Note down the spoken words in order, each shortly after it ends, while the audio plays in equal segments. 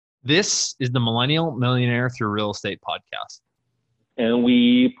This is the Millennial Millionaire Through Real Estate podcast. And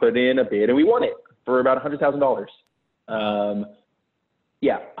we put in a bid and we won it for about $100,000.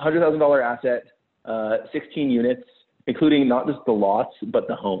 $100,000 asset, 16 units, including not just the lots, but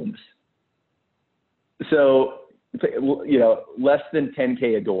the homes. So, less than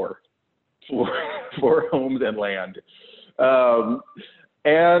 10K a door for homes and land.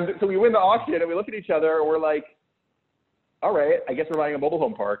 And so we win the auction and we look at each other and we're like, all right, I guess we're buying a mobile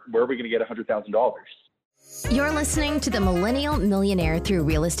home park. Where are we going to get $100,000? You're listening to the Millennial Millionaire Through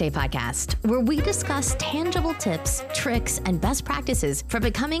Real Estate podcast, where we discuss tangible tips, tricks, and best practices for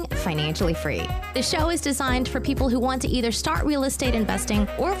becoming financially free. The show is designed for people who want to either start real estate investing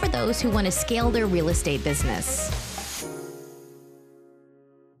or for those who want to scale their real estate business.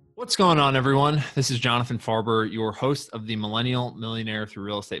 What's going on, everyone? This is Jonathan Farber, your host of the Millennial Millionaire Through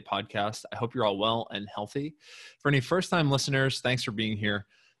Real Estate podcast. I hope you're all well and healthy. For any first-time listeners, thanks for being here.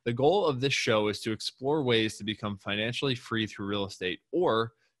 The goal of this show is to explore ways to become financially free through real estate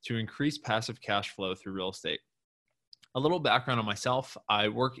or to increase passive cash flow through real estate. A little background on myself. I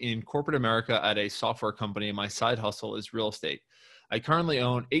work in corporate America at a software company, and my side hustle is real estate. I currently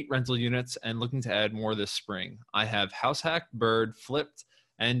own 8 rental units and looking to add more this spring. I have house hacked, bird, flipped,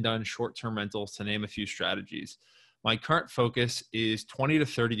 and done short-term rentals, to name a few strategies. My current focus is 20 to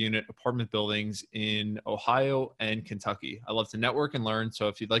 30 unit apartment buildings in Ohio and Kentucky. I love to network and learn, so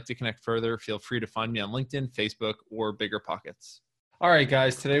if you'd like to connect further, feel free to find me on LinkedIn, Facebook, or BiggerPockets. All right,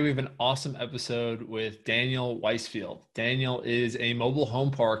 guys, today we have an awesome episode with Daniel Weisfield. Daniel is a mobile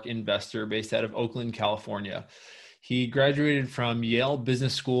home park investor based out of Oakland, California. He graduated from Yale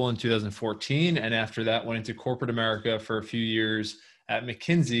Business School in 2014, and after that went into corporate America for a few years at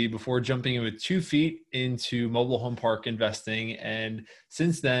McKinsey before jumping in with 2 feet into mobile home park investing, and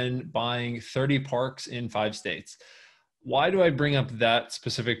since then buying 30 parks in 5 states. Why do I bring up that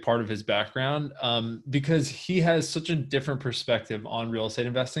specific part of his background? Because he has such a different perspective on real estate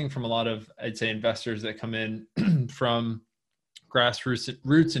investing from a lot of, I'd say, investors that come in from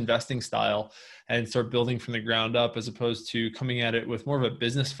grassroots investing style and start building from the ground up, as opposed to coming at it with more of a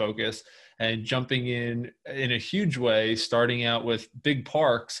business focus and jumping in a huge way, starting out with big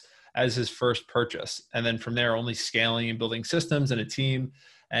parks as his first purchase. And then from there, only scaling and building systems and a team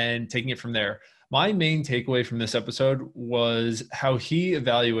and taking it from there. My main takeaway from this episode was how he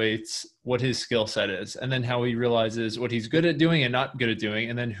evaluates what his skill set is, and then how he realizes what he's good at doing and not good at doing,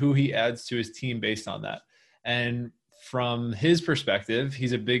 and then who he adds to his team based on that. And from his perspective,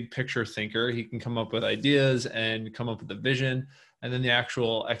 he's a big picture thinker. He can come up with ideas and come up with a vision, and then the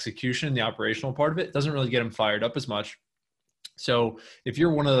actual execution, the operational part of it, doesn't really get him fired up as much. So if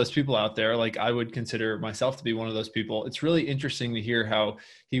you're one of those people out there, like I would consider myself to be one of those people, it's really interesting to hear how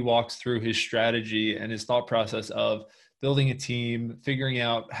he walks through his strategy and his thought process of building a team, figuring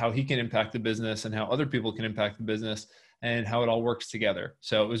out how he can impact the business and how other people can impact the business, and how it all works together.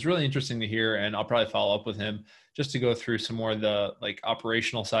 So it was really interesting to hear, and I'll probably follow up with him just to go through some more of the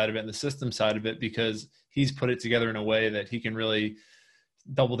operational side of it and the system side of it, because he's put it together in a way that he can really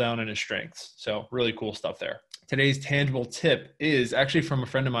double down on his strengths. So really cool stuff there. Today's tangible tip is actually from a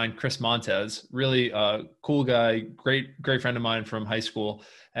friend of mine, Chris Montez, really cool guy, great friend of mine from high school.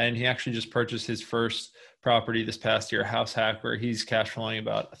 And he actually just purchased his first property this past year, a house hack, where he's cash flowing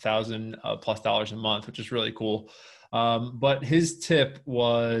about $1,000+ a month, which is really cool. But his tip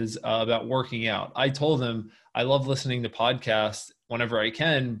was about working out. I told him I love listening to podcasts whenever I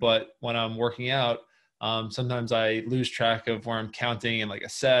can, but when I'm working out, sometimes I lose track of where I'm counting in like a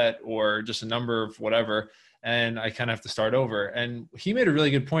set or just a number of whatever, and I kind of have to start over. And he made a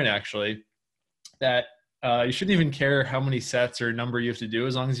really good point, actually, that you shouldn't even care how many sets or number you have to do,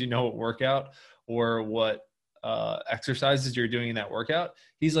 as long as you know what workout or what exercises you're doing in that workout.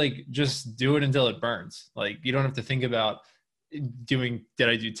 He's like, just do it until it burns. Like, you don't have to think about did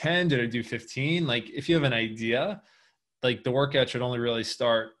I do 10? Did I do 15? Like, if you have an idea, like the workout should only really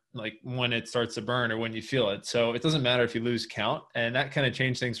start like when it starts to burn or when you feel it. So it doesn't matter if you lose count. And that kind of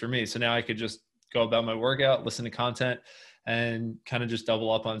changed things for me. So now I could just go about my workout, listen to content, and kind of just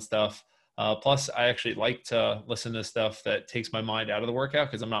double up on stuff. Plus, I actually like to listen to stuff that takes my mind out of the workout,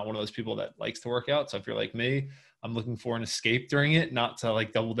 because I'm not one of those people that likes to work out. So if you're like me, I'm looking for an escape during it, not to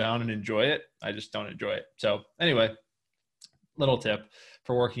like double down and enjoy it. I just don't enjoy it. So anyway, little tip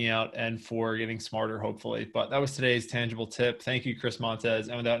for working out and for getting smarter, hopefully. But that was today's tangible tip. Thank you, Chris Montez.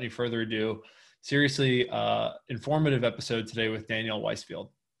 And without any further ado, seriously informative episode today with Daniel Weisfield.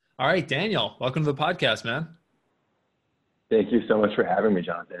 All right, Daniel, welcome to the podcast, man. Thank you so much for having me,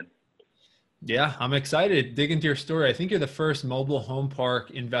 Jonathan. Yeah, I'm excited to dig into your story. I think you're the first mobile home park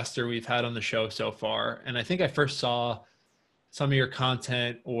investor we've had on the show so far. And I think I first saw some of your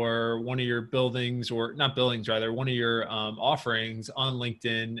content or one of your buildings, or not buildings, rather, one of your offerings on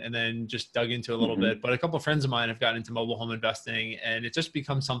LinkedIn, and then just dug into a little bit. But a couple of friends of mine have gotten into mobile home investing, and it just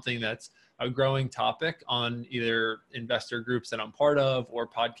becomes something that's a growing topic on either investor groups that I'm part of or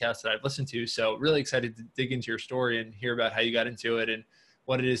podcasts that I've listened to. So really excited to dig into your story and hear about how you got into it and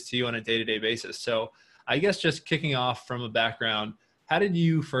what it is to you on a day-to-day basis. So I guess just kicking off from a background, how did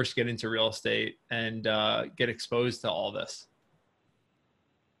you first get into real estate and get exposed to all this?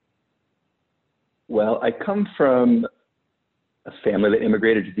 Well, I come from a family that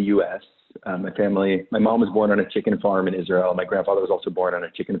immigrated to the U.S. My mom was born on a chicken farm in Israel. My grandfather was also born on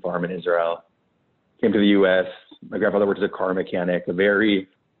a chicken farm in Israel. Came to the U.S. My grandfather worked as a car mechanic, a very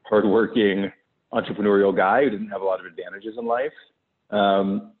hardworking, entrepreneurial guy who didn't have a lot of advantages in life.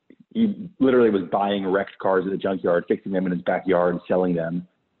 He literally was buying wrecked cars at the junkyard, fixing them in his backyard, selling them.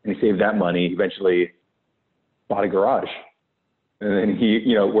 And he saved that money. He eventually bought a garage. And then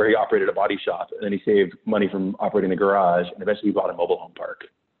he, where he operated a body shop. And then he saved money from operating the garage. And eventually he bought a mobile home park.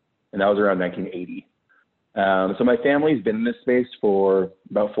 And that was around 1980. So my family's been in this space for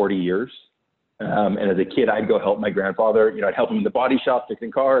about 40 years. And as a kid, I'd go help my grandfather. I'd help him in the body shop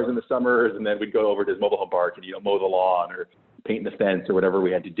fixing cars in the summers. And then we'd go over to his mobile home park and, mow the lawn or paint the fence or whatever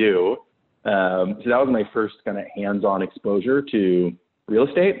we had to do. So that was my first kind of hands-on exposure to real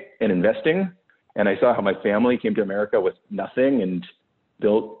estate and investing. And I saw how my family came to America with nothing and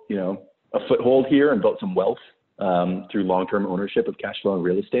built, a foothold here and built some wealth through long-term ownership of cash flow and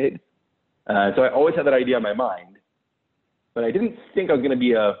real estate. So I always had that idea in my mind, but I didn't think I was going to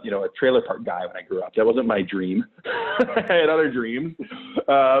be a trailer park guy when I grew up. That wasn't my dream. I had other dreams.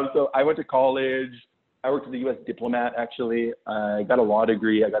 So I went to college. I worked as a U.S. diplomat, actually. I got a law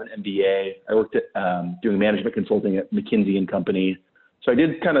degree. I got an MBA. I worked at doing management consulting at McKinsey & Company. So I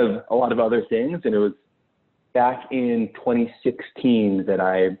did kind of a lot of other things. And it was back in 2016 that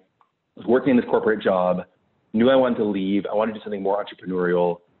I was working in this corporate job, knew I wanted to leave. I wanted to do something more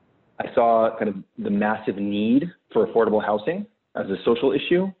entrepreneurial. I saw kind of the massive need for affordable housing as a social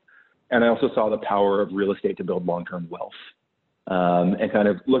issue. And I also saw the power of real estate to build long-term wealth. And kind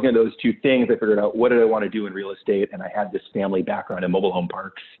of looking at those two things, I figured out what did I want to do in real estate. And I had this family background in mobile home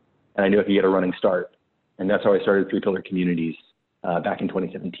parks, and I knew I could get a running start. And that's how I started Three Pillar Communities back in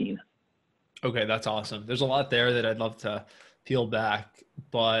 2017. Okay, that's awesome. There's a lot there that I'd love to peel back,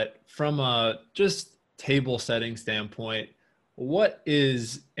 but from a just table setting standpoint, what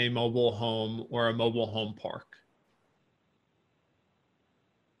is a mobile home or a mobile home park?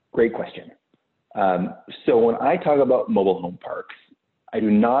 Great question. So when I talk about mobile home parks, I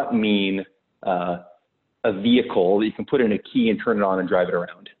do not mean a vehicle that you can put in a key and turn it on and drive it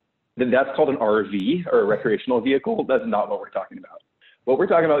around. That's called an RV or a recreational vehicle. That's not what we're talking about. What we're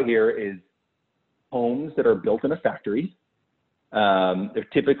talking about here is homes that are built in a factory. They're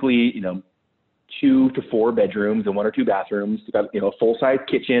typically, 2 to 4 bedrooms and 1 or 2 bathrooms. They've got, a full-size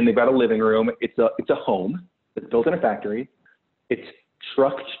kitchen. They've got a living room. It's a home that's built in a factory. It's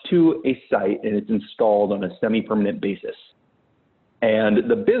trucked to a site and it's installed on a semi-permanent basis. And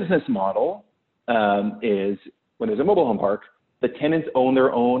the business model is when there's a mobile home park, the tenants own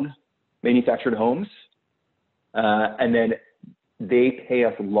their own manufactured homes, and then they pay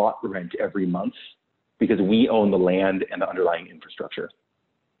us lot rent every month because we own the land and the underlying infrastructure.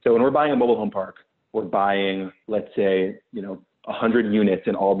 So when we're buying a mobile home park, we're buying, let's say, 100 units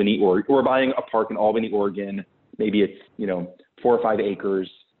in Albany, or we're buying a park in Albany, Oregon. Maybe it's, 4 or 5 acres.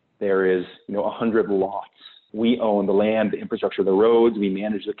 There is, 100 lots. We own the land, the infrastructure, the roads. We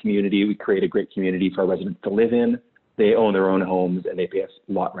manage the community. We create a great community for our residents to live in. They own their own homes and they pay us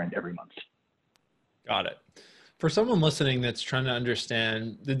lot rent every month. Got it. For someone listening that's trying to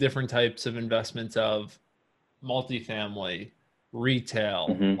understand the different types of investments of multifamily,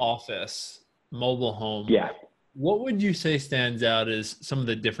 retail, office, mobile home, what would you say stands out as some of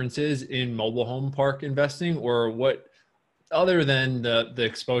the differences in mobile home park investing, or what, other than the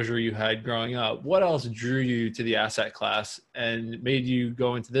exposure you had growing up, what else drew you to the asset class and made you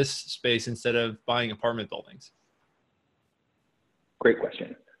go into this space instead of buying apartment buildings? Great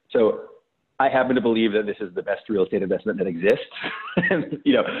question. So I happen to believe that this is the best real estate investment that exists. And,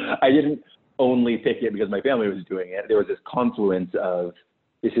 I didn't only pick it because my family was doing it. There was this confluence of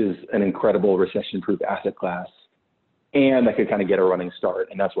this is an incredible recession-proof asset class, and I could kind of get a running start,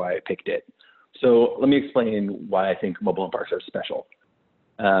 and that's why I picked it. So let me explain why I think mobile home parks are special.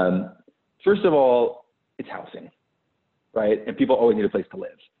 First of all, it's housing, right? And people always need a place to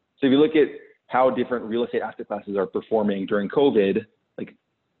live. So if you look at how different real estate asset classes are performing during COVID, like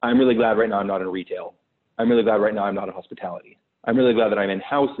I'm really glad right now I'm not in retail. I'm really glad right now I'm not in hospitality. I'm really glad that I'm in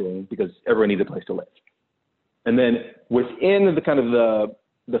housing because everyone needs a place to live. And then within the kind of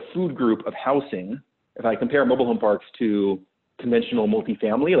the food group of housing, if I compare mobile home parks to conventional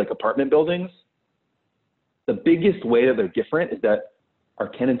multifamily, like apartment buildings, the biggest way that they're different is that our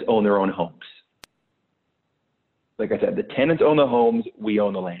tenants own their own homes. Like I said, the tenants own the homes, we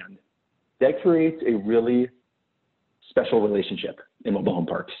own the land. That creates a really special relationship in mobile home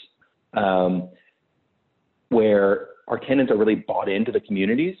parks, where our tenants are really bought into the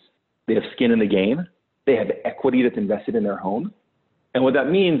communities. They have skin in the game. They have equity that's invested in their home. And what that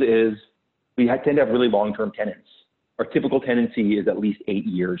means is we tend to have really long-term tenants. Our typical tenancy is at least 8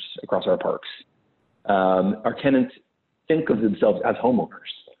 years across our parks. Our tenants think of themselves as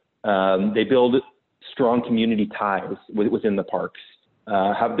homeowners. They build strong community ties within the parks.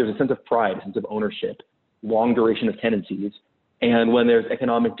 There's a sense of pride, a sense of ownership, long duration of tenancies. And when there's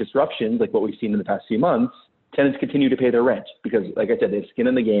economic disruptions, like what we've seen in the past few months, tenants continue to pay their rent because, like I said, they have skin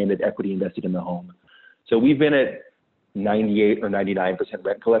in the game, they have equity invested in the home. So we've been at 98 or 99%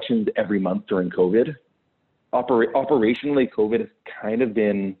 rent collections every month during COVID. Operationally, COVID has kind of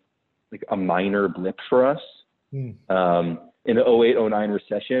been like a minor blip for us. In the 08-09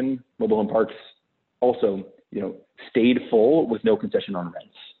 recession, mobile home parks also, stayed full with no concession on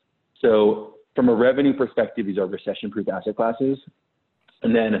rents. So from a revenue perspective, these are recession-proof asset classes.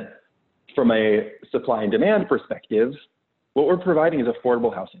 And then from a supply and demand perspective, what we're providing is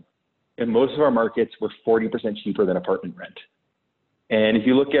affordable housing. In most of our markets, we're 40% cheaper than apartment rent. And if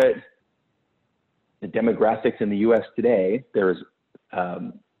you look at the demographics in the US today, there's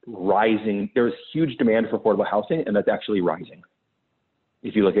huge demand for affordable housing, and that's actually rising.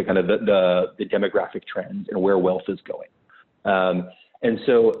 If you look at kind of the demographic trends and where wealth is going. And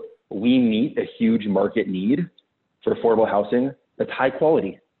so we meet a huge market need for affordable housing that's high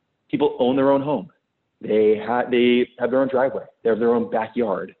quality. People own their own home. They have their own driveway. They have their own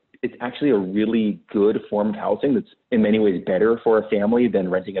backyard. It's actually a really good form of housing that's in many ways better for a family than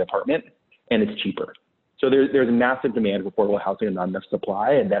renting an apartment, and it's cheaper. So there's a massive demand for affordable housing and not enough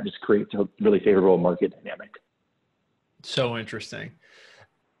supply, and that just creates a really favorable market dynamic. So interesting.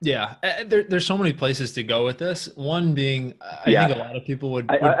 Yeah, there's so many places to go with this. One being, I think a lot of people would.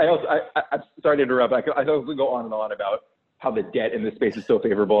 I'm sorry to interrupt. I could go on and on about how the debt in this space is so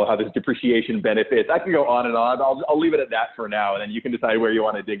favorable, how there's depreciation benefits. I can go on and on. I'll leave it at that for now, and then you can decide where you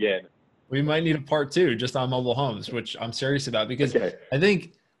want to dig in. We might need a part 2 just on mobile homes, which I'm serious about because I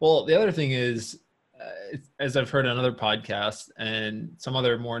think. Well, the other thing is, as I've heard on other podcasts and some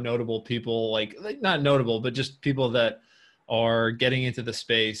other more notable people, like not notable, but just people that are getting into the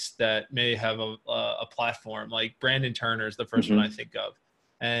space that may have a platform, like Brandon Turner is the first one I think of.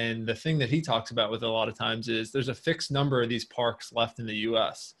 And the thing that he talks about with a lot of times is there's a fixed number of these parks left in the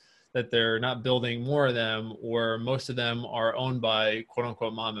US that they're not building more of them, or most of them are owned by quote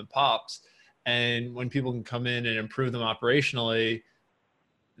unquote mom and pops. And when people can come in and improve them operationally,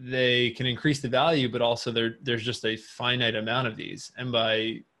 they can increase the value, but also there's just a finite amount of these. And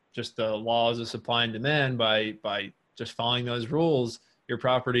by just the laws of supply and demand, by just following those rules, your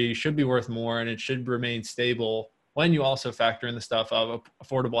property should be worth more and it should remain stable when you also factor in the stuff of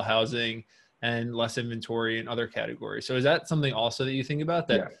affordable housing and less inventory in other categories. So is that something also that you think about,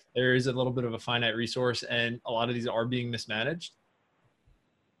 that there is a little bit of a finite resource and a lot of these are being mismanaged?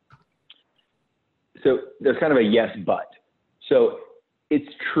 So there's kind of a yes, but. So it's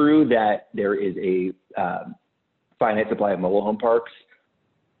true that there is a finite supply of mobile home parks,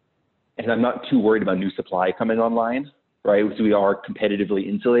 and I'm not too worried about new supply coming online, right? So we are competitively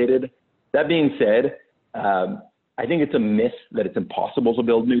insulated. That being said, I think it's a myth that it's impossible to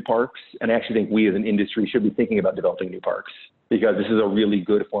build new parks. And I actually think we as an industry should be thinking about developing new parks because this is a really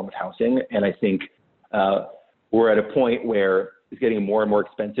good form of housing. And I think we're at a point where it's getting more and more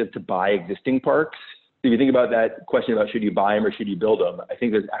expensive to buy existing parks. So if you think about that question about should you buy them or should you build them, I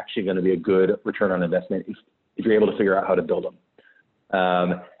think there's actually going to be a good return on investment if you're able to figure out how to build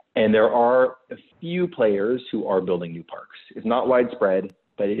them. And there are a few players who are building new parks. It's not widespread,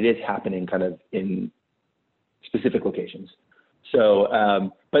 but it is happening kind of in specific locations.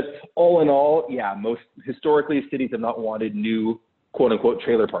 So, but all in all, most historically cities have not wanted new quote unquote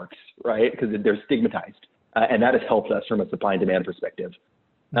trailer parks, right? Because they're stigmatized. And that has helped us from a supply and demand perspective.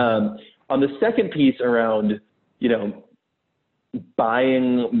 On the second piece around,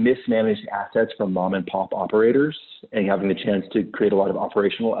 buying mismanaged assets from mom and pop operators and having the chance to create a lot of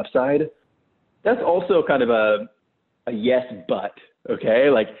operational upside, that's also kind of a yes, but, okay?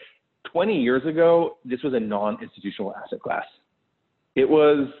 Like 20 years ago, this was a non-institutional asset class. It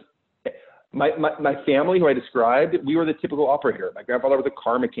was, my family who I described, we were the typical operator. My grandfather was a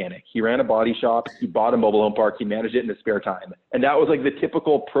car mechanic. He ran a body shop. He bought a mobile home park. He managed it in his spare time. And that was like the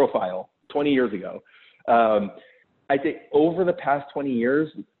typical profile 20 years ago. I think over the past 20 years,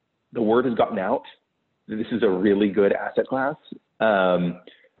 the word has gotten out that this is a really good asset class.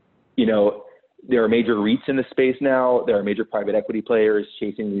 You know, there are major REITs in the space now. There are major private equity players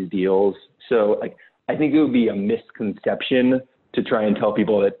chasing these deals. So like, I think it would be a misconception to try and tell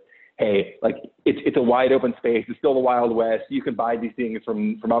people that, hey, like it's a wide open space. It's still the Wild West. You can buy these things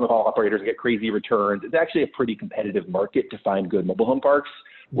from mom and pop operators and get crazy returns. It's actually a pretty competitive market to find good mobile home parks,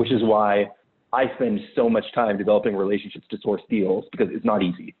 which is why I spend so much time developing relationships to source deals, because it's not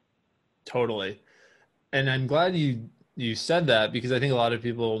easy. Totally. And I'm glad you said that, because I think a lot of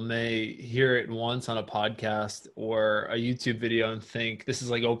people may hear it once on a podcast or a YouTube video and think this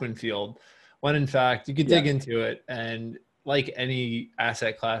is like open field, when in fact you could dig into it. And like any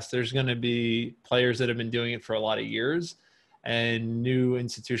asset class, there's going to be players that have been doing it for a lot of years and new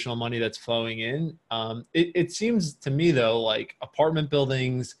institutional money that's flowing in. It seems to me though, like apartment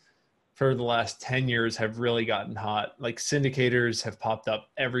buildings for the last 10 years have really gotten hot. Like syndicators have popped up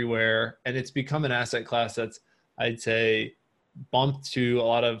everywhere, and it's become an asset class that's, I'd say, bumped to a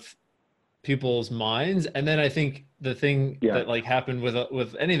lot of people's minds. And then I think the thing that like happened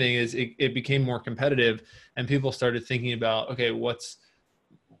with anything is it became more competitive, and people started thinking about, okay, what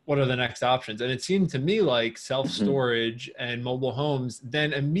are the next options? And it seemed to me like self-storage and mobile homes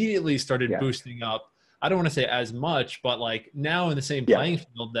then immediately started boosting up. I don't want to say as much, but like now in the same playing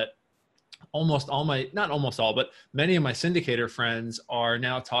field, that almost all not almost all, but many of my syndicator friends are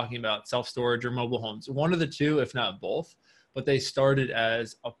now talking about self-storage or mobile homes. One of the two, if not both, but they started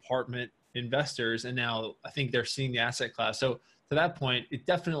as apartment investors, and now I think they're seeing the asset class. So to that point, it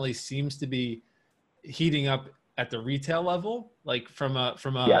definitely seems to be heating up at the retail level, like from a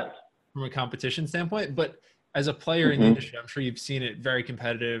competition standpoint. But as a player in the industry, I'm sure you've seen it very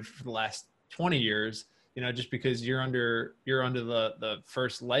competitive for the last 20 years, you know, just because you're under the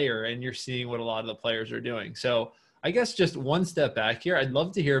first layer and you're seeing what a lot of the players are doing. So I guess just one step back here, I'd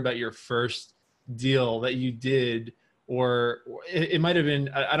love to hear about your first deal that you did, or it might have been,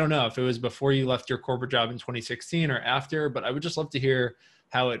 I don't know if it was before you left your corporate job in 2016 or after, but I would just love to hear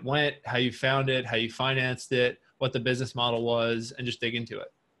how it went, how you found it, how you financed it, what the business model was, and just dig into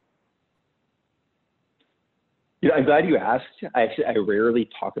it. You know, I'm glad you asked. I rarely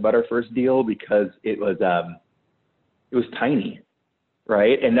talk about our first deal because it was tiny,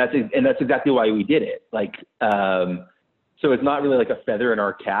 right? And that's exactly why we did it. Like, so it's not really like a feather in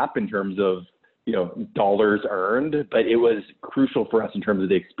our cap in terms of, you know, dollars earned, but it was crucial for us in terms of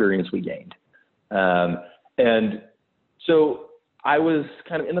the experience we gained. And so I was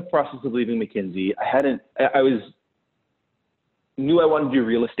kind of in the process of leaving McKinsey. I knew I wanted to do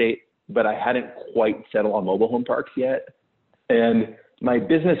real estate, but I hadn't quite settled on mobile home parks yet. And my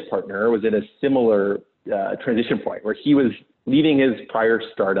business partner was in a similar transition point where he was leaving his prior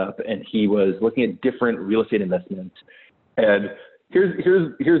startup and he was looking at different real estate investments. And here's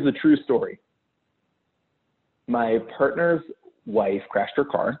the true story. My partner's wife crashed her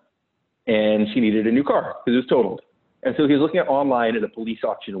car and she needed a new car because it was totaled. And so he was looking at online at a police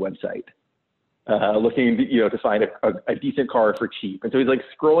auction website, looking, you know, to find a decent car for cheap. And so he's like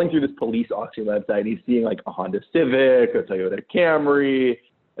scrolling through this police auction website and he's seeing like a Honda Civic, a Toyota Camry,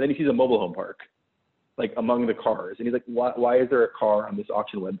 and then he sees a mobile home park, like among the cars. And he's like, why is there a car on this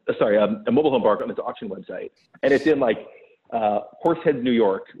auction a mobile home park on this auction website? And it's in like Horseheads, New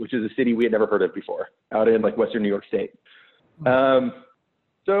York, which is a city we had never heard of before, out in like Western New York State.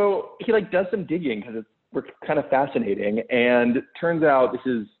 So he like does some digging because we're kind of fascinating. And turns out this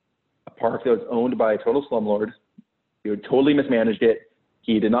is a park that was owned by a total slumlord. He had totally mismanaged it.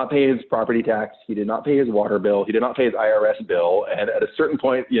 He did not pay his property tax. He did not pay his water bill. He did not pay his IRS bill. And at a certain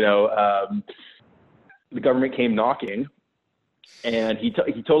point, you know, the government came knocking, and he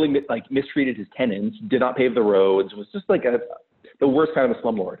totally like mistreated his tenants, did not pave the roads, was just like the worst kind of a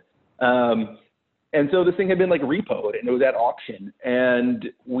slumlord. And so this thing had been like repoed and it was at auction. And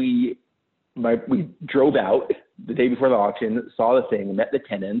we drove out the day before the auction, saw the thing, met the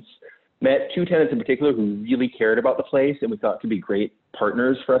tenants, met two tenants in particular who really cared about the place and we thought could be great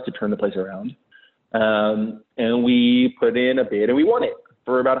partners for us to turn the place around. And we put in a bid and we won it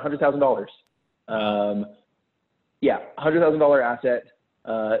for about $100,000. $100,000 asset,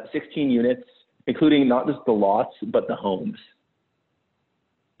 16 units, including not just the lots, but the homes.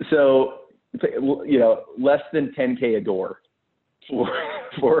 So, you know, less than 10K a door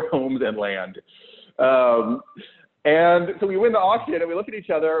for homes and land. And so we win the auction and we look at each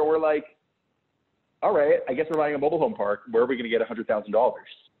other and we're like, all right, I guess we're buying a mobile home park. Where are we going to get $100,000?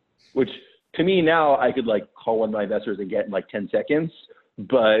 Which to me now I could like call one of my investors and get in like 10 seconds.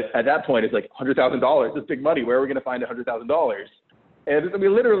 But at that point it's like $100,000 is big money. Where are we going to find $100,000? And we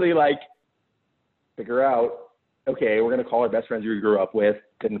literally like figure out, okay, we're going to call our best friends we grew up with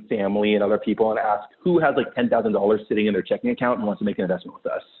and family and other people and ask who has like $10,000 sitting in their checking account and wants to make an investment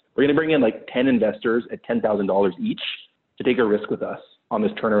with us. We're going to bring in like 10 investors at $10,000 each to take a risk with us on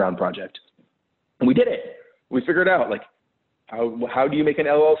this turnaround project. And we did it. We figured out like, how do you make an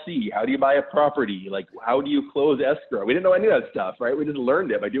LLC? How do you buy a property? Like, how do you close escrow? We didn't know any of that stuff, right? We just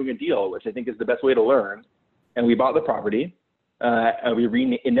learned it by doing a deal, which I think is the best way to learn. And we bought the property.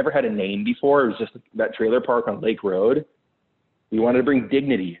 It never had a name before. It was just that trailer park on Lake Road. We wanted to bring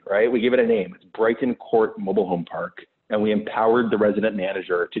dignity, right? We gave it a name. It's Brighton Court Mobile Home Park. And we empowered the resident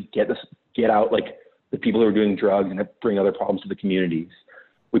manager to get out like the people who were doing drugs and bring other problems to the communities.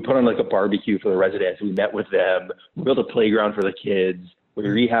 We put on like a barbecue for the residents. We met with them. We built a playground for the kids. We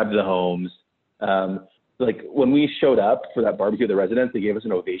rehabbed the homes. Like when we showed up for that barbecue with the residents, they gave us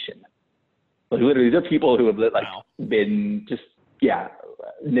an ovation. Like literally, these are people who have like been just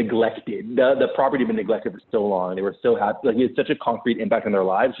neglected. The property had been neglected for so long. They were so happy. Like it had such a concrete impact on their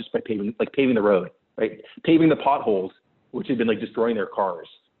lives just by paving the road, right? Paving the potholes, which had been like destroying their cars,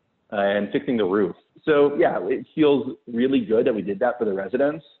 and fixing the roof. So yeah, it feels really good that we did that for the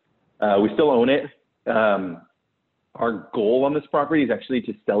residents. We still own it. Our goal on this property is actually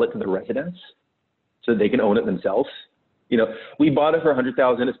to sell it to the residents so they can own it themselves. You know, we bought it for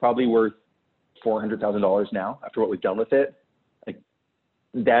 $100,000. It's probably worth $400,000 now after what we've done with it. Like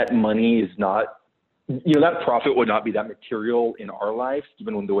that money is not, you know, that profit would not be that material in our life,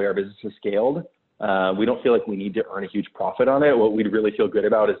 given the way our business is scaled. We don't feel like we need to earn a huge profit on it. What we'd really feel good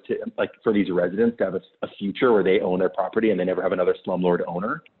about is to, like, for these residents to have a future where they own their property and they never have another slumlord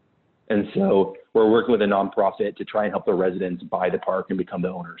owner. And so we're working with a nonprofit to try and help the residents buy the park and become the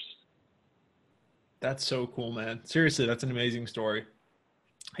owners. That's so cool, man. Seriously, that's an amazing story.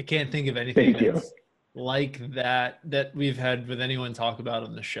 I can't think of anything that's like that we've had with anyone talk about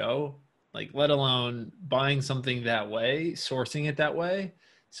on the show, like let alone buying something that way, sourcing it that way,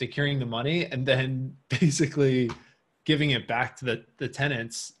 securing the money, and then basically giving it back to the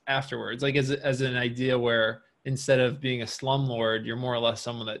tenants afterwards. Like as an idea where instead of being a slumlord, you're more or less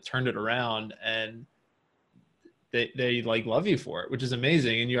someone that turned it around and they like love you for it, which is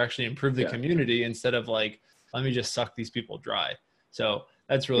amazing. And you actually improve the community instead of like, let me just suck these people dry. So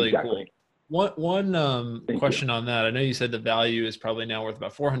that's really cool. One question on that. I know you said the value is probably now worth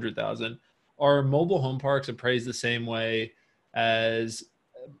about $400,000. Are mobile home parks appraised the same way as,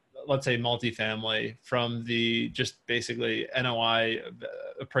 let's say, multifamily from the just basically NOI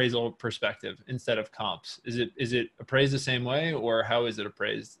appraisal perspective instead of comps? Is it appraised the same way, or how is it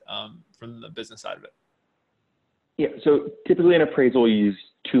appraised from the business side of it? Yeah, so typically in appraisal, we use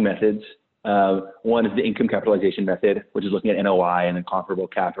two methods. One is the income capitalization method, which is looking at NOI and then comparable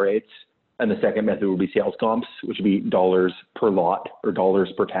cap rates. And the second method would be sales comps, which would be dollars per lot or dollars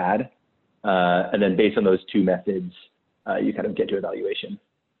per pad. And then based on those two methods, you kind of get to a valuation.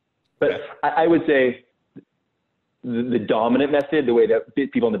 But I would say the dominant method, the way that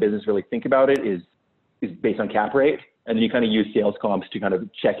people in the business really think about it is based on cap rate. And then you kind of use sales comps to kind of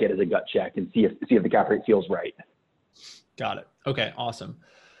check it as a gut check and see if the cap rate feels right. Got it. Okay, awesome.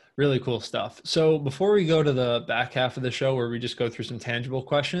 Really cool stuff. So before we go to the back half of the show where we just go through some tangible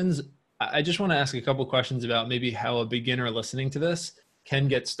questions, I just want to ask a couple questions about maybe how a beginner listening to this can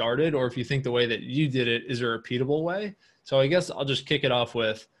get started, or if you think the way that you did it is a repeatable way. So I guess I'll just kick it off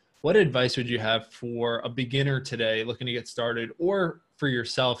with, what advice would you have for a beginner today looking to get started, or for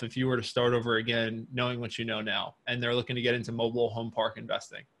yourself if you were to start over again, knowing what you know now, and they're looking to get into mobile home park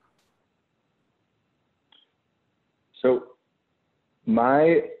investing? So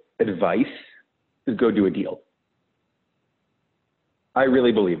my advice is go do a deal. I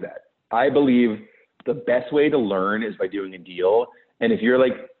really believe that. I believe the best way to learn is by doing a deal. And if you're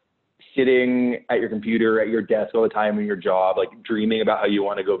like sitting at your computer, at your desk all the time in your job, like dreaming about how you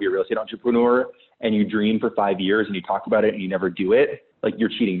want to go be a real estate entrepreneur, and you dream for 5 years and you talk about it and you never do it, like you're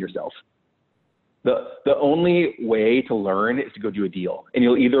cheating yourself. The only way to learn is to go do a deal. And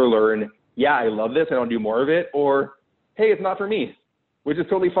you'll either learn, yeah, I love this, I don't do more of it, or hey, it's not for me, which is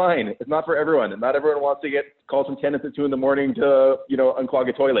totally fine. It's not for everyone. And not everyone wants to get calls from tenants at 2 a.m. to, unclog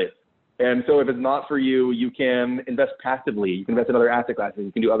a toilet. And so if it's not for you, you can invest passively. You can invest in other asset classes.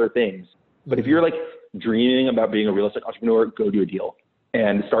 You can do other things. But if you're like dreaming about being a real estate entrepreneur, go do a deal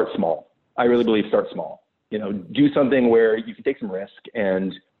and start small. I really believe start small. Do something where you can take some risk,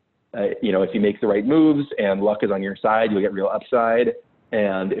 and if you make the right moves and luck is on your side, you'll get real upside.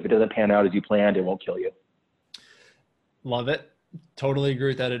 And if it doesn't pan out as you planned, it won't kill you. Love it. Totally agree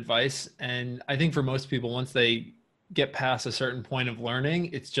with that advice. And I think for most people, once they get past a certain point of learning,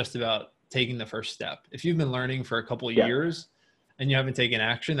 it's just about taking the first step. If you've been learning for a couple of years and you haven't taken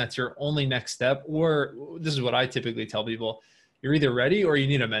action, that's your only next step. Or this is what I typically tell people: you're either ready or you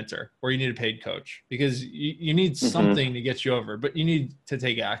need a mentor or you need a paid coach, because you need something to get you over, but you need to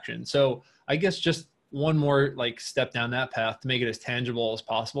take action. So I guess just one more like step down that path to make it as tangible as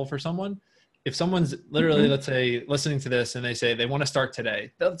possible for someone. If someone's literally, let's say, listening to this and they say they want to start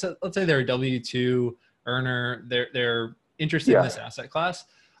today, let's say they're a W-2 earner, they're interested in this asset class.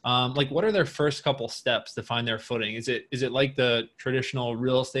 Like, what are their first couple steps to find their footing? Is it like the traditional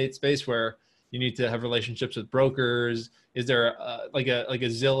real estate space where you need to have relationships with brokers? Is there like a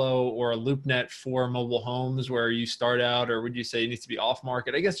Zillow or a LoopNet for mobile homes where you start out, or would you say it needs to be off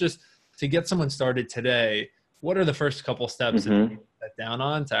market? I guess just to get someone started today, what are the first couple steps that you put that down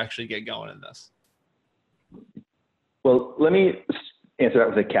on to actually get going in this? Well, let me answer that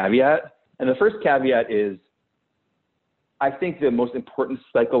with a caveat. And the first caveat is, I think the most important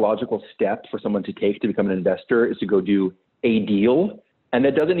psychological step for someone to take to become an investor is to go do a deal. And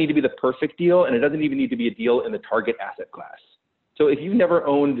that doesn't need to be the perfect deal, and it doesn't even need to be a deal in the target asset class. So if you've never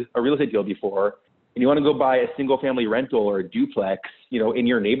owned a real estate deal before, and you want to go buy a single family rental or a duplex, in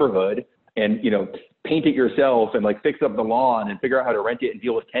your neighborhood, and, paint it yourself and like fix up the lawn and figure out how to rent it and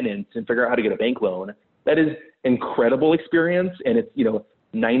deal with tenants and figure out how to get a bank loan, that is incredible experience. And it's,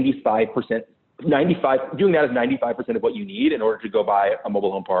 95%, doing that is 95% of what you need in order to go buy a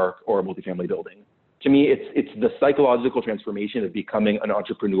mobile home park or a multifamily building. To me, it's the psychological transformation of becoming an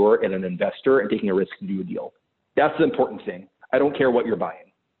entrepreneur and an investor and taking a risk to do a deal. That's the important thing. I don't care what you're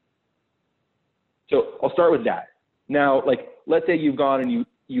buying. So I'll start with that. Now, like, let's say you've gone and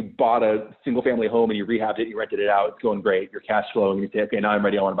you bought a single family home and you rehabbed it, you rented it out, it's going great, you're cash flowing, and you say, okay, now I'm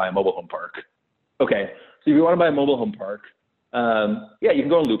ready, I want to buy a mobile home park. Okay, so if you want to buy a mobile home park, you can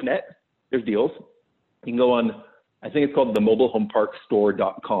go on LoopNet. There's deals. You can go on, I think it's called the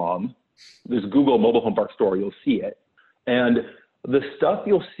mobilehomeparkstore.com. There's Google Mobile Home Park Store, you'll see it. And the stuff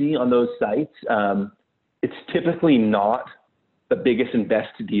you'll see on those sites, it's typically not the biggest and best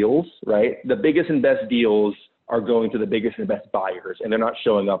deals, right? The biggest and best deals are going to the biggest and best buyers, and they're not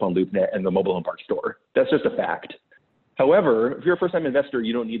showing up on LoopNet and the Mobile Home Park Store. That's just a fact. However, if you're a first-time investor,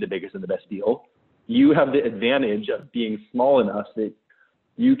 you don't need the biggest and the best deal. You have the advantage of being small enough that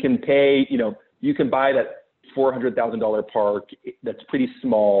you can pay, you can buy that $400,000 park that's pretty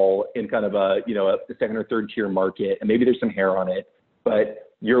small in kind of a second or third tier market, and maybe there's some hair on it,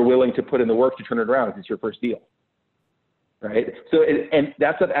 but you're willing to put in the work to turn it around if it's your first deal, right? So, and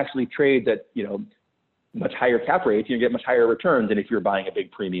that stuff actually trades at, much higher cap rates. You get much higher returns than if you're buying a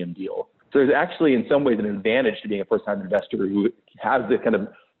big premium deal. So there's actually, in some ways, an advantage to being a first-time investor who has the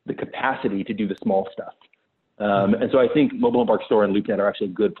capacity to do the small stuff. And so I think Mobile Home Park Store and LoopNet are actually a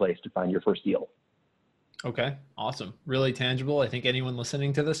good place to find your first deal. Okay, awesome. Really tangible. I think anyone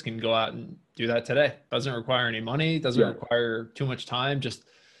listening to this can go out and do that today. Doesn't require any money, doesn't require too much time. Just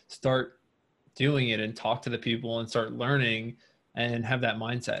start doing it and talk to the people and start learning and have that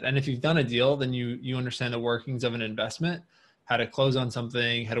mindset. And if you've done a deal, then you understand the workings of an investment, how to close on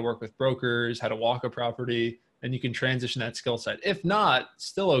something, how to work with brokers, how to walk a property, and you can transition that skill set. If not,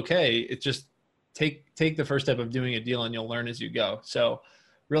 still okay. It's just take the first step of doing a deal and you'll learn as you go. So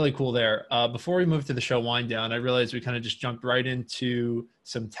really cool there. Before we move to the show wind down, I realized we kind of just jumped right into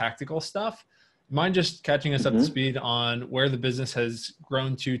some tactical stuff. Mind just catching us up to speed on where the business has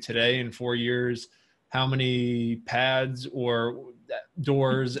grown to today in 4 years, how many pads or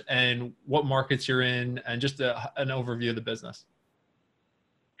doors and what markets you're in, and just an overview of the business.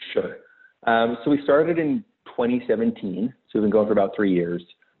 Sure. So we started in 2017. So we've been going for about 3 years.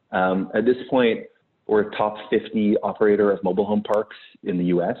 At this point, we're a top 50 operator of mobile home parks in the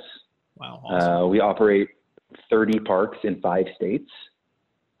U.S. Wow. Awesome. We operate 30 parks in 5 states.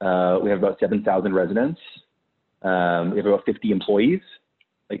 We have about 7,000 residents. We have about 50 employees.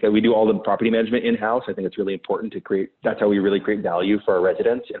 We do all the property management in-house. I think it's really important to create, that's how we really create value for our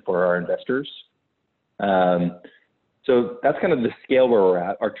residents and for our investors. So that's kind of the scale where we're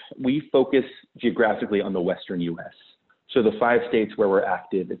at. We focus geographically on the Western U.S. So the 5 states where we're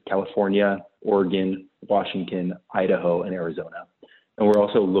active is California, Oregon, Washington, Idaho, and Arizona. And we're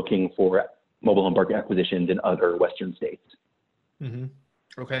also looking for mobile home park acquisitions in other Western states. Mm-hmm.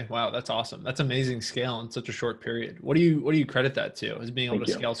 Okay. Wow. That's awesome. That's amazing scale in such a short period. What do you credit that to, as being able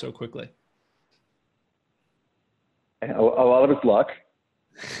to scale so quickly? A lot of it's luck.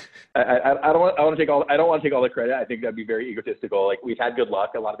 I don't want to take all the credit. I think that'd be very egotistical. We've had good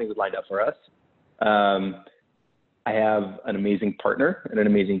luck. A lot of things have lined up for us. I have an amazing partner and an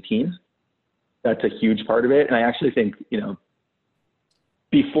amazing team. That's a huge part of it. And I actually think,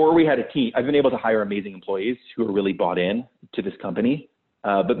 before we had a team, I've been able to hire amazing employees who are really bought in to this company.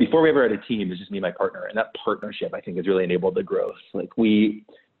 But before we ever had a team, it was just me and my partner. And that partnership, I think, has really enabled the growth. Like we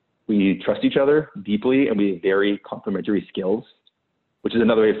trust each other deeply, and we have very complementary skills, which is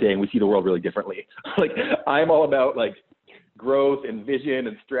another way of saying we see the world really differently. Like I'm all about like growth and vision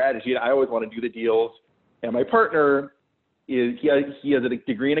and strategy, and I always want to do the deals. And my partner he has a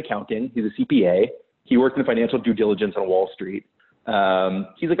degree in accounting. He's a CPA. He worked in financial due diligence on Wall Street.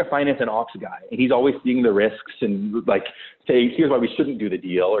 He's like a finance and ops guy, and he's always seeing the risks and like say, here's why we shouldn't do the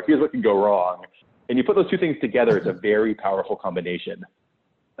deal, or here's what can go wrong. And you put those two things together, it's a very powerful combination.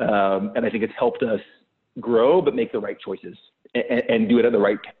 And I think it's helped us grow, but make the right choices and do it at the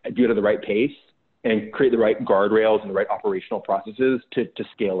right pace and create the right guardrails and the right operational processes to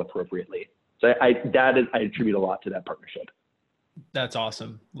scale appropriately. So I attribute a lot to that partnership. That's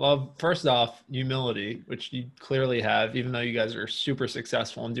awesome. Well, first off, humility, which you clearly have, even though you guys are super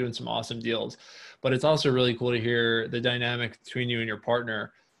successful and doing some awesome deals. But it's also really cool to hear the dynamic between you and your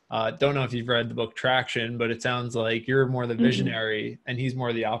partner. Don't know if you've read the book Traction, but it sounds like you're more the visionary and he's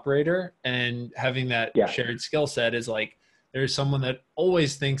more the operator. And having that shared skill set is like, there's someone that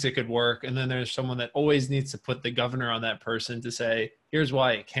always thinks it could work. And then there's someone that always needs to put the governor on that person to say, here's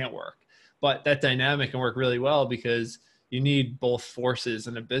why it can't work. But that dynamic can work really well because you need both forces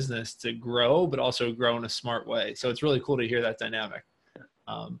in a business to grow, but also grow in a smart way. So it's really cool to hear that dynamic.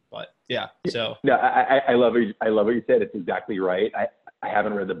 But yeah, so. No, I love what you said. It's exactly right. I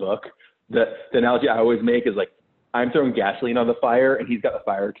haven't read the book. The analogy I always make is like, I'm throwing gasoline on the fire and he's got the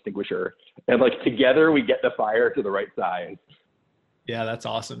fire extinguisher. And like together we get the fire to the right size. Yeah, that's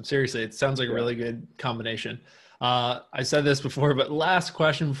awesome. Seriously, it sounds like a really good combination. I said this before, but last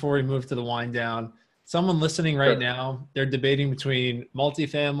question before we move to the wind down. Someone listening right now, they're debating between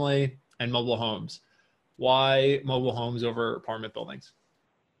multifamily and mobile homes. Why mobile homes over apartment buildings?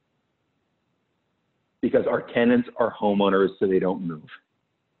 Because our tenants are homeowners, so they don't move.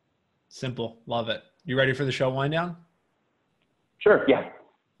 Simple. Love it. You ready for the show wind down? Sure. Yeah.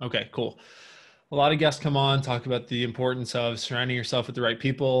 Okay, cool. A lot of guests come on, talk about the importance of surrounding yourself with the right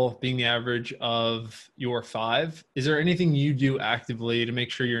people, being the average of your 5. Is there anything you do actively to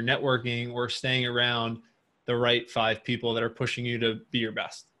make sure you're networking or staying around the right 5 people that are pushing you to be your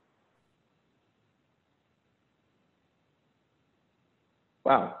best?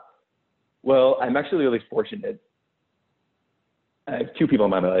 Wow. Well, I'm actually really fortunate. I have 2 people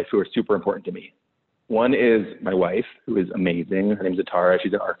in my life who are super important to me. One is my wife, who is amazing. Her name's Atara.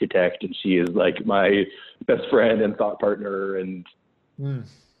 She's an architect, and she is like my best friend and thought partner, and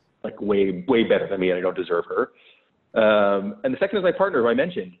like way better than me, and I don't deserve her. And the second is my partner, who I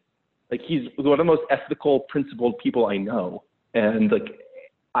mentioned. Like he's one of the most ethical, principled people I know, and like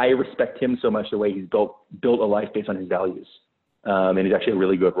I respect him so much the way he's built a life based on his values, and he's actually a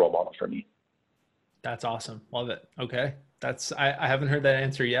really good role model for me. That's awesome. Love it. Okay, I haven't heard that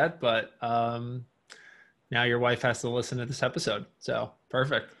answer yet, but now your wife has to listen to this episode. So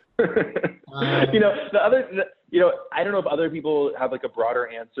perfect. I don't know if other people have like a broader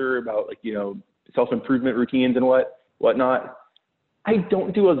answer about like, self-improvement routines and whatnot. I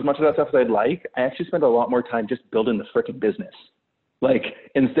don't do as much of that stuff as I'd like. I actually spend a lot more time just building the frickin' business. Like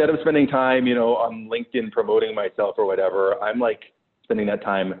instead of spending time, on LinkedIn promoting myself or whatever, I'm like spending that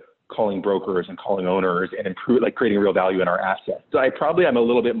time calling brokers and calling owners and creating real value in our assets. So I'm a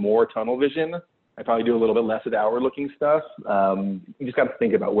little bit more tunnel vision. I probably do a little bit less of the outward-looking stuff. You just got to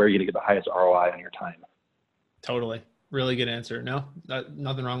think about where you're going to get the highest ROI on your time. Totally. Really good answer. No,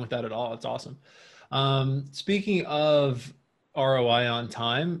 nothing wrong with that at all. It's awesome. Speaking of ROI on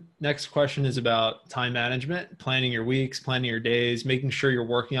time, next question is about time management, planning your weeks, planning your days, making sure you're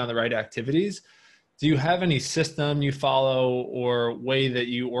working on the right activities. Do you have any system you follow or way that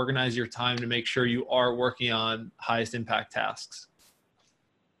you organize your time to make sure you are working on highest impact tasks?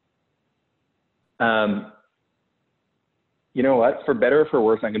 You know what? For better or for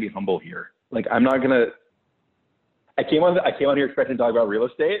worse, I'm gonna be humble here. Like I came on here expecting to talk about real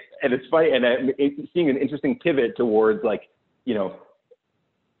estate, and it's funny, and I'm seeing an interesting pivot towards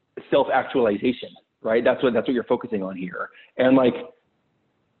self-actualization, right? That's what you're focusing on here. And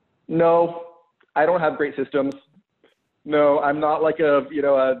no, I don't have great systems. No, I'm not like the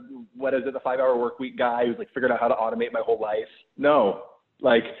 5-hour work week guy who's figured out how to automate my whole life. No.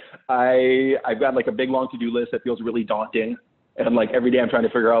 I've got a big long to-do list that feels really daunting. And every day I'm trying to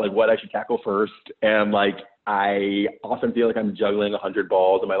figure out what I should tackle first. And I often feel like I'm juggling 100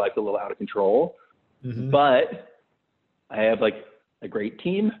 balls and my life's a little out of control. Mm-hmm. But I have a great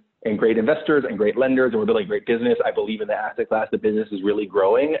team and great investors and great lenders, and we're building a great business. I believe in the asset class. The business is really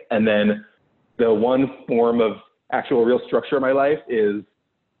growing. And then the one form of actual real structure of my life is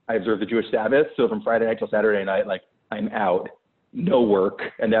I observe the Jewish Sabbath. So from Friday night till Saturday night, I'm out. no work,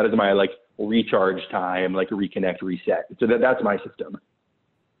 and that is my like recharge time, like reconnect, reset. So that's my system.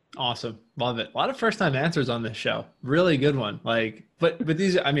 Awesome. Love it. A lot of first time answers on this show. Really good one. Like, but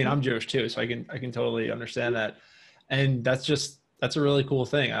these, I mean, I'm Jewish too, so I can totally understand that. And that's a really cool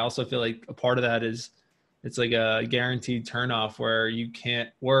thing. I also feel like a part of that is it's like a guaranteed turnoff where you can't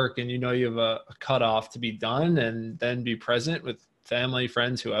work and you have a cutoff to be done and then be present with family,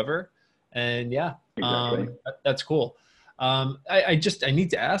 friends, whoever. And yeah, Exactly. That's cool. I need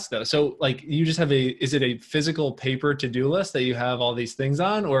to ask though. So like you just have is it a physical paper to-do list that you have all these things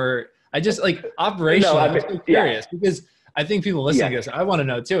on, or I just like operational? I'm so curious because I think people listening to this, I want to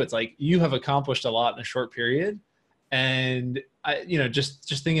know too. It's like you have accomplished a lot in a short period, and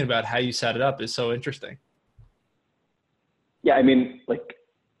just thinking about how you set it up is so interesting. Yeah, I mean, like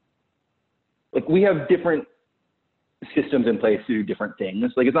we have different systems in place to do different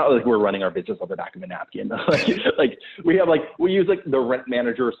things. Like it's not like we're running our business on the back of a napkin. like we use like the Rent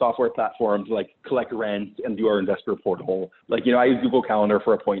Manager software platform to like collect rent and do our investor portal. Like, I use Google Calendar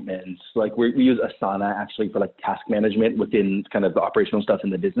for appointments. Like we use Asana actually for like task management within kind of the operational stuff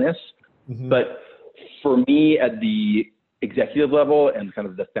in the business. Mm-hmm. But for me at the executive level and kind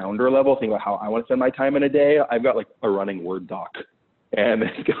of the founder level, think about how I want to spend my time in a day. I've got like a running Word doc. And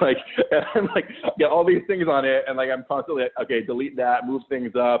it's like, and I'm like, get all these things on it. And like, I'm constantly like, okay, delete that, move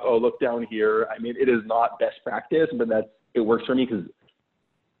things up. Oh, look down here. I mean, it is not best practice, but it works for me because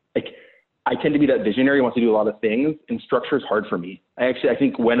like, I tend to be that visionary who wants to do a lot of things, and structure is hard for me. I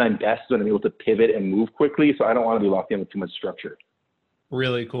think when I'm best, when I'm able to pivot and move quickly. So I don't want to be locked in with too much structure.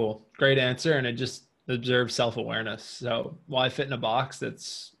 Really cool. Great answer. And it just observes self-awareness. So why fit in a box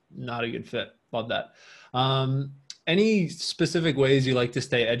that's not a good fit? Love that. Any specific ways you like to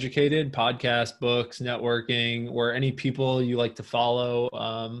stay educated? Podcasts, books, networking, or any people you like to follow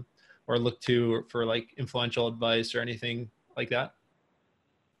or look to for like influential advice or anything like that?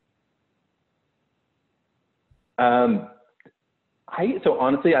 So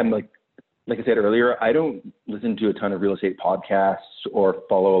honestly, I'm like I said earlier, I don't listen to a ton of real estate podcasts or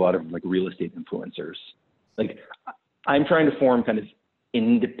follow a lot of like real estate influencers. Like I'm trying to form kind of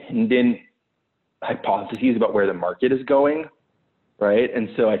independent hypotheses about where the market is going, right? And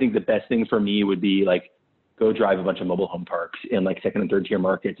so I think the best thing for me would be like go drive a bunch of mobile home parks in like second and third tier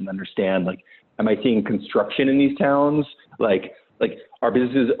markets and understand like, am I seeing construction in these towns? Like are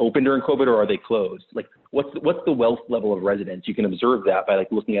businesses open during COVID or are they closed? Like what's the wealth level of residents? You can observe that by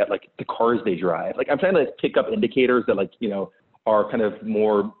like looking at like the cars they drive. Like I'm trying to like pick up indicators that like, are kind of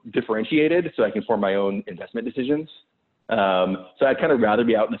more differentiated so I can form my own investment decisions. So I'd kind of rather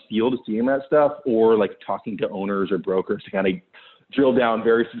be out in the field seeing that stuff or like talking to owners or brokers to kind of drill down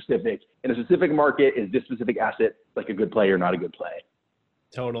very specific. In a specific market, is this specific asset like a good play or not a good play?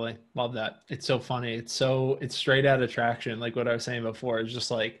 Totally. Love that. It's so funny. It's straight out of traction. Like what I was saying before, it's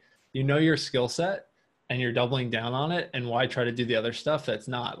just like, your skill set and you're doubling down on it. And why try to do the other stuff that's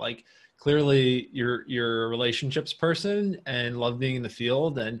not like, clearly you're a relationships person and love being in the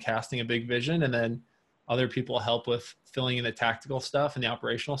field and casting a big vision. And then other people help with filling in the tactical stuff and the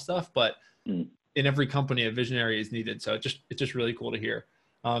operational stuff. But in every company, a visionary is needed. So it's just really cool to hear.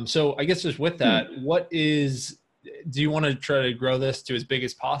 So I guess just with that, do you want to try to grow this to as big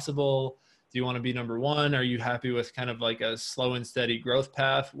as possible? Do you want to be number one? Are you happy with kind of like a slow and steady growth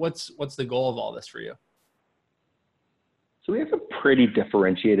path? What's the goal of all this for you? So we have a pretty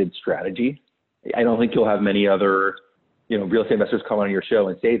differentiated strategy. I don't think you'll have many other, real estate investors come on your show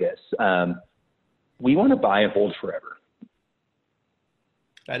and say this. We want to buy and hold forever.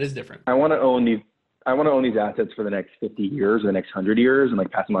 That is different. I want to own these assets for the next 50 years or the next 100 years and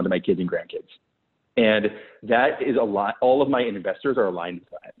like pass them on to my kids and grandkids. And that is a lot. All of my investors are aligned with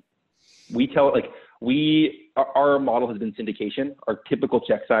that. Our model has been syndication. Our typical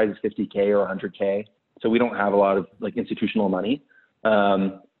check size is $50K or $100K. So we don't have a lot of like institutional money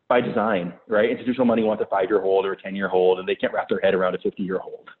by design, right? Institutional money wants a 5-year hold or a 10-year hold, and they can't wrap their head around a 50-year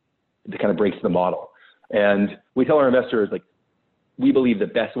hold. It kind of breaks the model. And we tell our investors, like, we believe the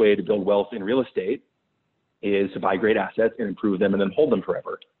best way to build wealth in real estate is to buy great assets and improve them and then hold them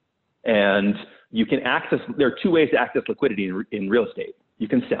forever. And there are two ways to access liquidity in real estate. You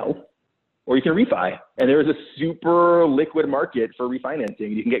can sell or you can refi. And there is a super liquid market for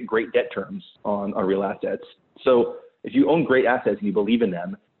refinancing. You can get great debt terms on real assets. So if you own great assets and you believe in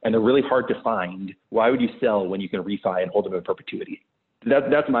them and they're really hard to find, why would you sell when you can refi and hold them in perpetuity?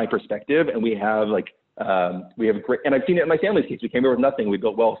 That's my perspective. And we have great, and I've seen it in my family's case. We came here with nothing. We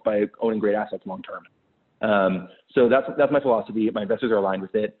built wealth by owning great assets long term. So that's my philosophy. My investors are aligned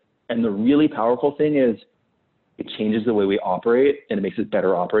with it. And the really powerful thing is it changes the way we operate and it makes us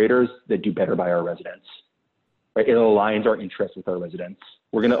better operators that do better by our residents. right? It aligns our interests with our residents.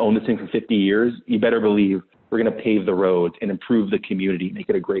 We're going to own this thing for 50 years. You better believe we're going to pave the roads and improve the community, make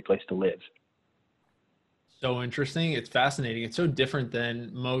it a great place to live. So interesting. It's fascinating. It's so different than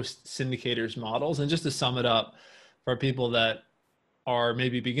most syndicators models. And just to sum it up for people that are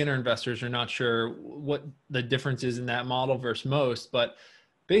maybe beginner investors or not sure what the difference is in that model versus most, but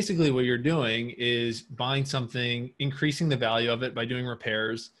basically what you're doing is buying something, increasing the value of it by doing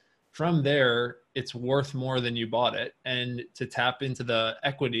repairs. From there, it's worth more than you bought it. And to tap into the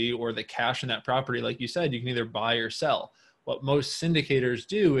equity or the cash in that property, like you said, you can either buy or sell. What most syndicators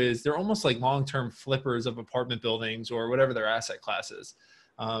do is they're almost like long-term flippers of apartment buildings or whatever their asset class is.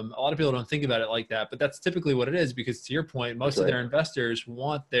 A lot of people don't think about it like that, but that's typically what it is, because to your point, most of their investors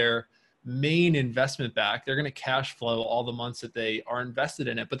want their main investment back. They're going to cash flow all the months that they are invested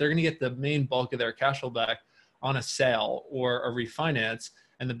in it, but they're going to get the main bulk of their cash flow back on a sale or a refinance.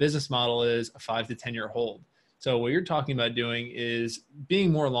 And the business model is a 5 to 10 year hold. So what you're talking about doing is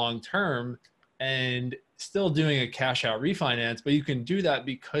being more long-term and still doing a cash out refinance, but you can do that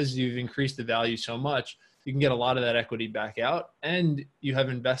because you've increased the value so much. You can get a lot of that equity back out, and you have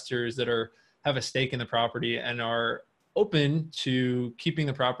investors that have a stake in the property and are open to keeping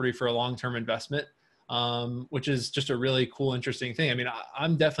the property for a long-term investment, which is just a really cool, interesting thing. I mean,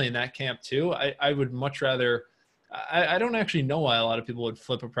 I'm definitely in that camp too. I would much rather, I don't actually know why a lot of people would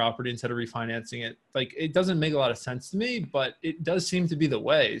flip a property instead of refinancing it. Like, it doesn't make a lot of sense to me, but it does seem to be the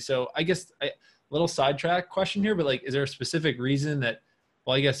way. So I guess little sidetrack question here, but like, is there a specific reason that,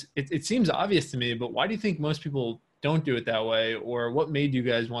 well, I guess it seems obvious to me, but why do you think most people don't do it that way? Or what made you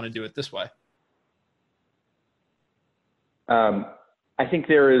guys want to do it this way? I think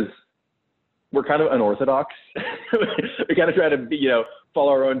we're kind of unorthodox. We kind of try to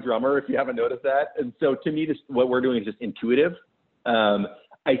follow our own drummer, if you haven't noticed that. And so to me, just what we're doing is just intuitive.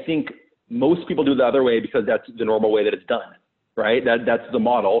 I think most people do it the other way because that's the normal way that it's done, right? That's the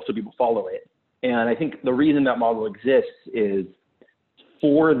model, so people follow it. And I think the reason that model exists is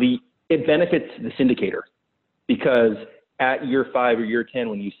it benefits the syndicator, because at year 5 or year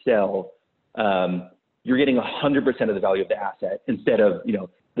 10, when you sell, you're getting 100% of the value of the asset instead of,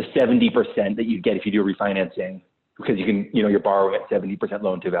 the 70% that you get if you do a refinancing, because you can, you're borrowing at 70%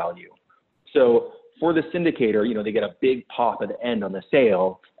 loan to value. So for the syndicator, they get a big pop at the end on the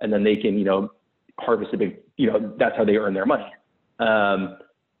sale, and then they can, harvest a big, that's how they earn their money.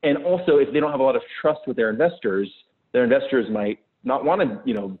 And also, if they don't have a lot of trust with their investors might not want to,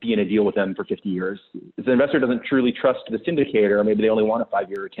 be in a deal with them for 50 years. If the investor doesn't truly trust the syndicator, or maybe they only want a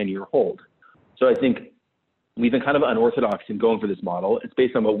 5-year or 10-year hold. So I think we've been kind of unorthodox in going for this model. It's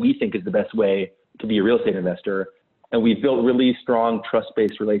based on what we think is the best way to be a real estate investor. And we've built really strong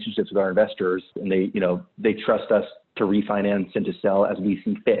trust-based relationships with our investors, and they trust us to refinance and to sell as we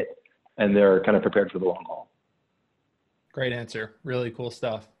see fit. And they're kind of prepared for the long haul. Great answer. Really cool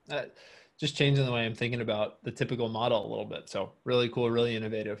stuff. Just changing the way I'm thinking about the typical model a little bit. So really cool, really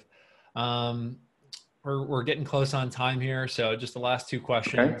innovative. We're getting close on time here. So just the last 2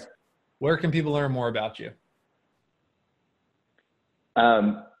 questions. Okay. Where can people learn more about you?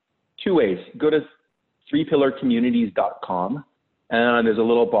 2 ways. Go to threepillarcommunities.com, and there's a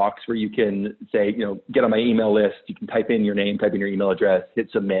little box where you can say, get on my email list. You can type in your name, type in your email address, hit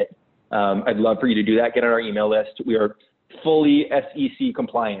submit. I'd love for you to do that. Get on our email list. We are fully SEC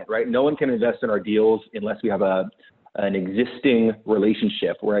compliant, right? No one can invest in our deals unless we have an existing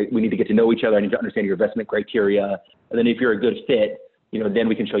relationship, right? We need to get to know each other. I need to understand your investment criteria. And then if you're a good fit, then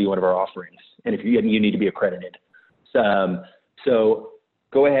we can show you one of our offerings. And if you need to be accredited. So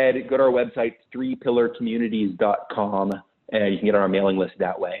go ahead, go to our website, threepillarcommunities.com, and you can get on our mailing list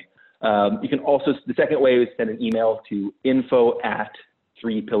that way. You can also, the second way is send an email to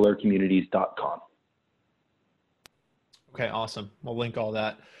info@threepillarcommunities.com. Okay, awesome. We'll link all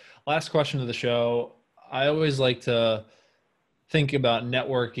that. Last question of the show. I always like to think about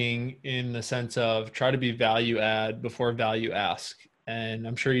networking in the sense of try to be value add before value ask. And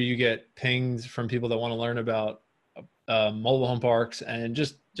I'm sure you get pings from people that want to learn about mobile home parks and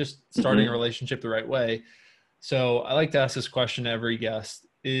just starting a relationship the right way. So I like to ask this question to every guest.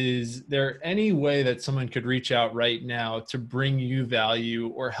 Is there any way that someone could reach out right now to bring you value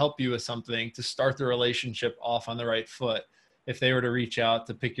or help you with something to start the relationship off on the right foot if they were to reach out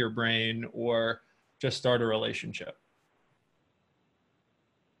to pick your brain or just start a relationship?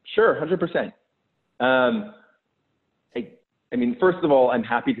 Sure, 100%. I mean, first of all, I'm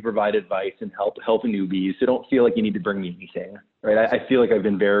happy to provide advice and help newbies. So don't feel like you need to bring me anything, right? I feel like I've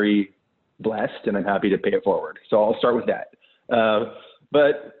been very blessed, and I'm happy to pay it forward. So I'll start with that.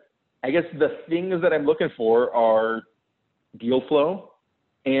 But I guess the things that I'm looking for are deal flow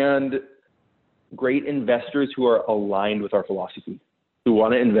and great investors who are aligned with our philosophy, who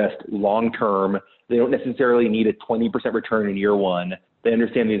want to invest long-term. They don't necessarily need a 20% return in year one. They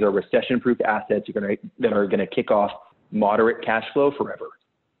understand these are recession-proof assets that are going to kick off moderate cash flow forever.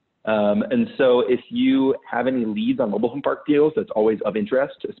 And so if you have any leads on mobile home park deals, that's always of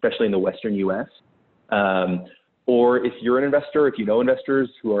interest, especially in the Western US. Or if you're an investor, if you know investors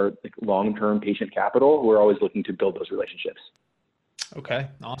who are like long-term patient capital, we're always looking to build those relationships. Okay,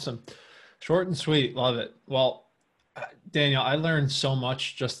 awesome. Short and sweet. Love it. Well, Daniel, I learned so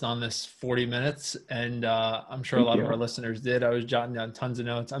much just on this 40 minutes, and I'm sure a lot of our listeners did. I was jotting down tons of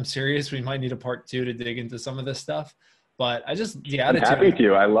notes. I'm serious. We might need a part 2 to dig into some of this stuff, but the attitude. I'm happy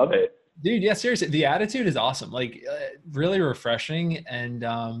to. I love it. Dude, yeah, seriously. The attitude is awesome. Like really refreshing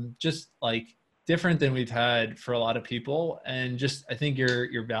and just like different than we've had for a lot of people. And just, I think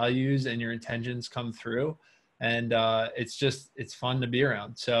your values and your intentions come through, and it's fun to be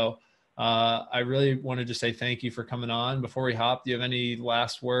around. So I really wanted to say thank you for coming on. Before we hop, do you have any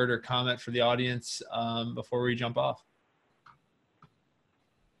last word or comment for the audience before we jump off?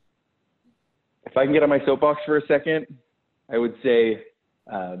 If I can get on my soapbox for a second, I would say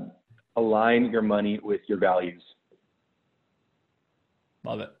align your money with your values.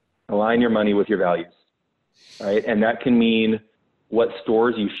 Love it. Align your money with your values, right? And that can mean what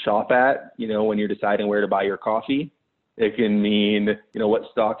stores you shop at, when you're deciding where to buy your coffee. It can mean, what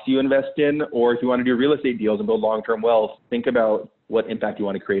stocks you invest in, or if you want to do real estate deals and build long-term wealth, think about what impact you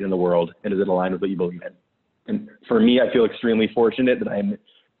want to create in the world, and does it align with what you believe in? And for me, I feel extremely fortunate that I'm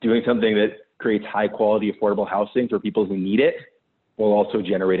doing something that creates high-quality, affordable housing for people who need it, while also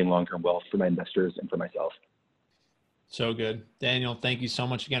generating long-term wealth for my investors and for myself. So good. Daniel, thank you so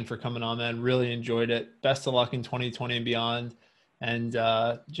much again for coming on, man. Really enjoyed it. Best of luck in 2020 and beyond. And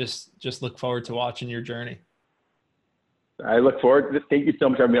just look forward to watching your journey. I look forward to this. Thank you so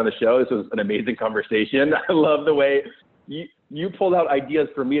much for having me on the show. This was an amazing conversation. I love the way you pulled out ideas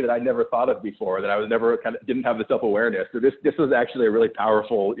for me that I never thought of before, that I was never didn't have the self-awareness. So this was actually a really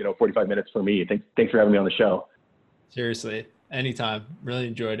powerful, 45 minutes for me. Thanks for having me on the show. Seriously, anytime. Really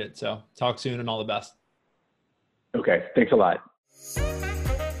enjoyed it. So talk soon and all the best. Okay. Thanks a lot.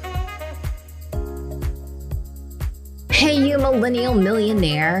 Hey, you millennial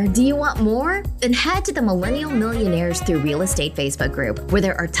millionaire. Do you want more? Then head to the Millennial Millionaires Through Real Estate Facebook group, where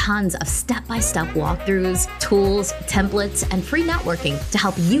there are tons of step-by-step walkthroughs, tools, templates, and free networking to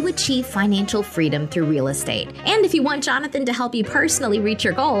help you achieve financial freedom through real estate. And if you want Jonathan to help you personally reach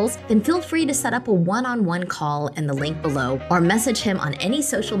your goals, then feel free to set up a one-on-one call in the link below, or message him on any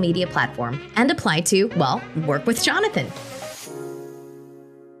social media platform and apply to, work with Jonathan.